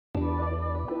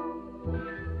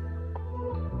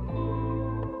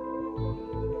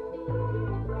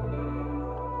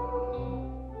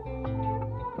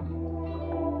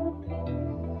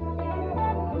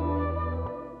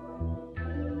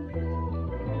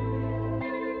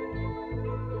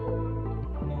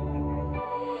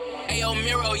Ayo,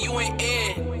 Miro, you ain't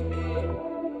it.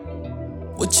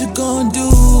 What you gon'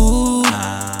 do?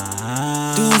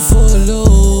 Do for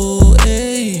low,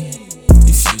 ayy.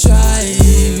 If you try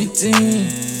everything,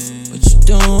 but you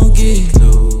don't get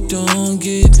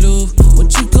love.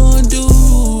 What you gon' do?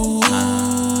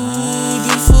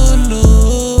 Do for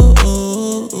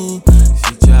low. If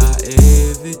you try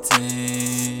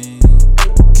everything,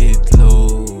 get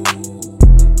low.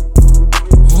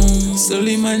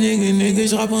 Slowly ma nigga,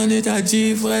 j'rappe en état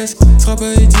d'ivresse. J'rappe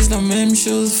et disent la même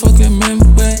chose, fuck les mêmes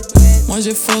ouais. Moi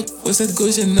j'ai fuck pour cette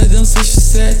gauche, j'ai note dans ses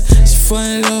chaussettes. She fall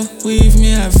in love with me,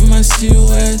 elle a vu ma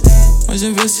silhouette. Moi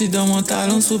j'investis dans mon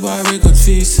talent, Super record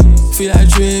fils. Feel like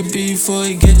Dre before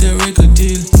he get the record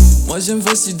deal. Moi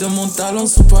j'investis dans mon talent,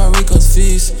 Super record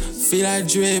fils. Feel like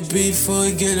Dre before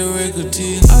he get a record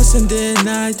deal. All Sunday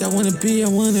night, I wanna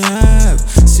have.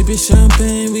 Sipping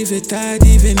champagne with a tide,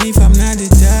 even if I'm not the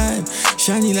type.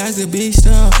 Shiny like a big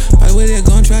star. By the way, they're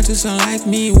gonna try to sound like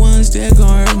me once, they're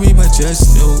gonna hurt me, but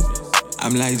just know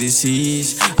I'm like the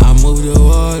seas. I move the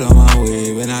world on my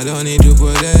way, and I don't need to go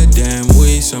that damn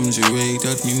way. Some Drake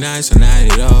taught me nice, so now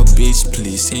it all, bitch.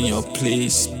 Please, in your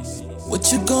place. What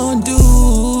you gon' do?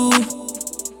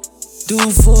 Do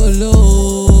for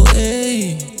low,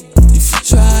 ayy. If you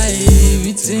try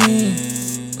everything,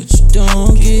 but you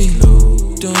don't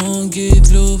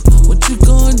get love. What you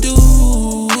gon' do?